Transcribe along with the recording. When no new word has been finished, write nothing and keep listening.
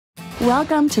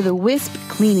Welcome to the WISP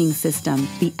cleaning system,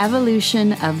 the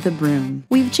evolution of the broom.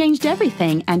 We've changed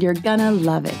everything and you're gonna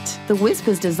love it. The WISP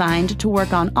is designed to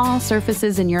work on all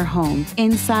surfaces in your home,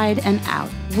 inside and out.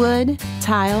 Wood,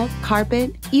 tile,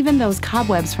 carpet, even those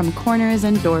cobwebs from corners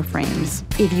and door frames.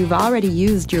 If you've already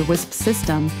used your WISP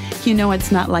system, you know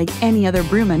it's not like any other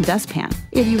broom and dustpan.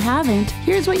 If you haven't,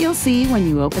 here's what you'll see when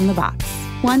you open the box.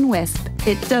 One WISP.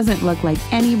 It doesn't look like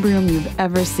any broom you've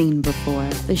ever seen before.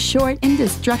 The short,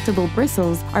 indestructible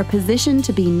bristles are positioned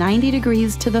to be 90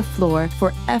 degrees to the floor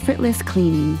for effortless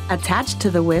cleaning. Attached to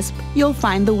the WISP, you'll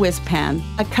find the WISPpan,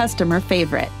 a customer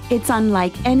favorite. It's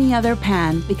unlike any other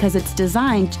pan because it's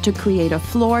designed to create a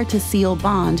floor-to-seal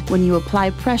bond when you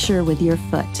apply pressure with your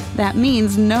foot. That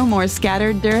means no more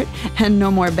scattered dirt and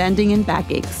no more bending and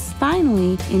backaches.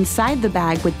 Finally, inside the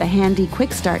bag with the handy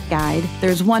Quick Start guide,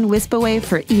 there's one WISPaway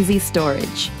for easy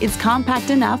storage. It's compact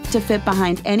enough to fit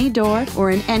behind any door or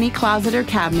in any closet or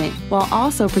cabinet, while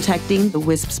also protecting the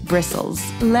WISP's bristles.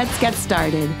 Let's get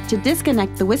started. To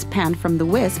disconnect the WISPpan from the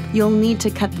WISP, you'll need to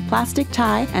cut the plastic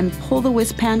tie and pull the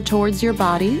WISPpan towards your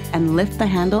body and lift the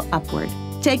handle upward.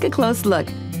 Take a close look.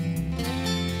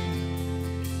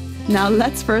 Now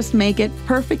let's first make it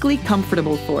perfectly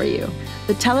comfortable for you.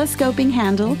 The telescoping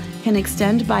handle can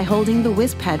extend by holding the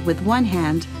WISP head with one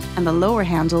hand and the lower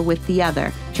handle with the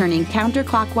other, turning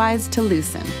counterclockwise to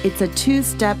loosen. It's a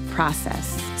two-step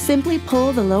process. Simply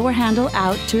pull the lower handle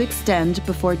out to extend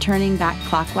before turning back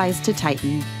clockwise to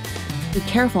tighten. Be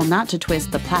careful not to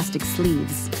twist the plastic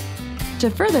sleeves. To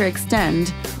further extend,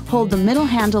 hold the middle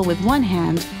handle with one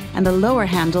hand and the lower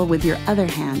handle with your other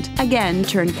hand. Again,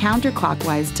 turn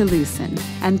counterclockwise to loosen,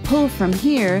 and pull from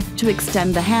here to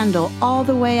extend the handle all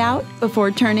the way out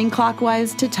before turning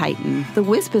clockwise to tighten. The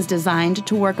WISP is designed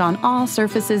to work on all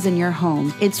surfaces in your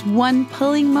home. It's one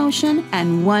pulling motion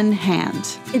and one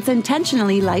hand. It's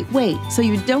intentionally lightweight, so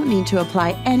you don't need to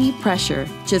apply any pressure.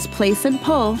 Just place and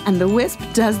pull, and the WISP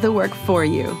does the work for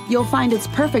you. You'll find it's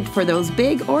perfect for those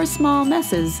big or small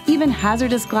messes. Even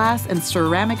hazardous glass and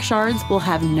ceramic shards will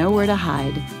have nowhere to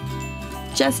hide.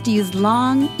 Just use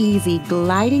long, easy,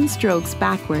 gliding strokes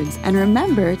backwards, and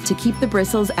remember to keep the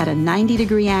bristles at a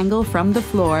 90-degree angle from the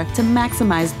floor to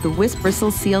maximize the WISP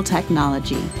bristle seal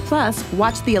technology. Plus,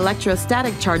 watch the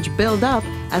electrostatic charge build up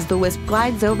as the WISP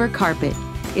glides over carpet.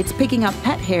 It's picking up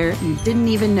pet hair you didn't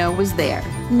even know was there.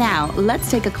 Now, let's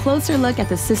take a closer look at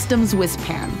the system's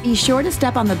WISPpan. Be sure to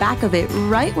step on the back of it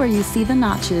right where you see the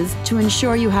notches to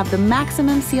ensure you have the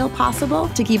maximum seal possible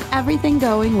to keep everything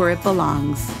going where it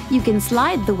belongs. You can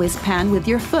slide the WISPpan with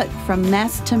your foot from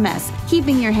mess to mess,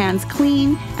 keeping your hands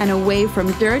clean and away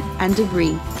from dirt and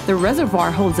debris. The reservoir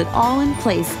holds it all in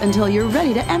place until you're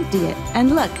ready to empty it.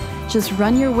 And look, just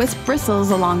run your WISP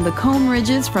bristles along the comb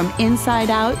ridges from inside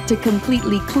out to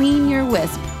completely clean your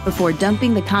WISP before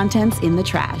dumping the contents in the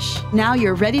trash. Now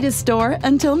you're ready to store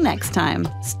until next time.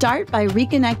 Start by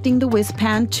reconnecting the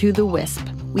WISPpan to the WISP.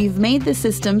 We've made the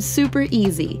system super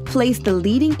easy. Place the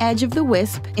leading edge of the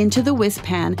WISP into the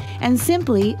WISPpan and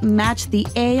simply match the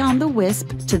A on the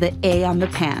WISP to the A on the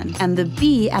pan and the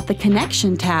B at the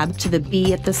connection tab to the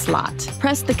B at the slot.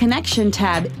 Press the connection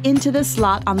tab into the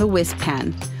slot on the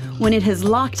WISPpan. When it has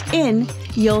locked in,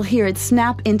 you'll hear it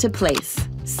snap into place.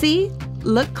 See?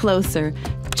 Look closer,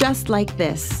 just like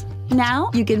this.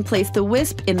 Now you can place the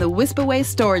WISP in the WISPaway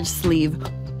storage sleeve.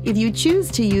 If you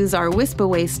choose to use our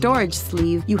WISPaway storage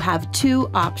sleeve, you have two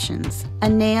options, a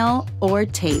nail or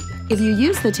tape. If you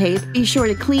use the tape, be sure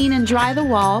to clean and dry the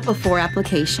wall before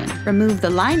application. Remove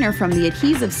the liner from the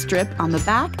adhesive strip on the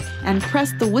back and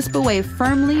press the WISPaway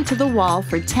firmly to the wall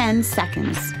for 10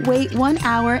 seconds. Wait 1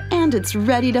 hour and it's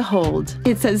ready to hold.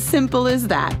 It's as simple as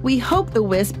that. We hope the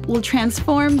WISP will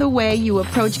transform the way you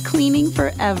approach cleaning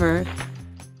forever.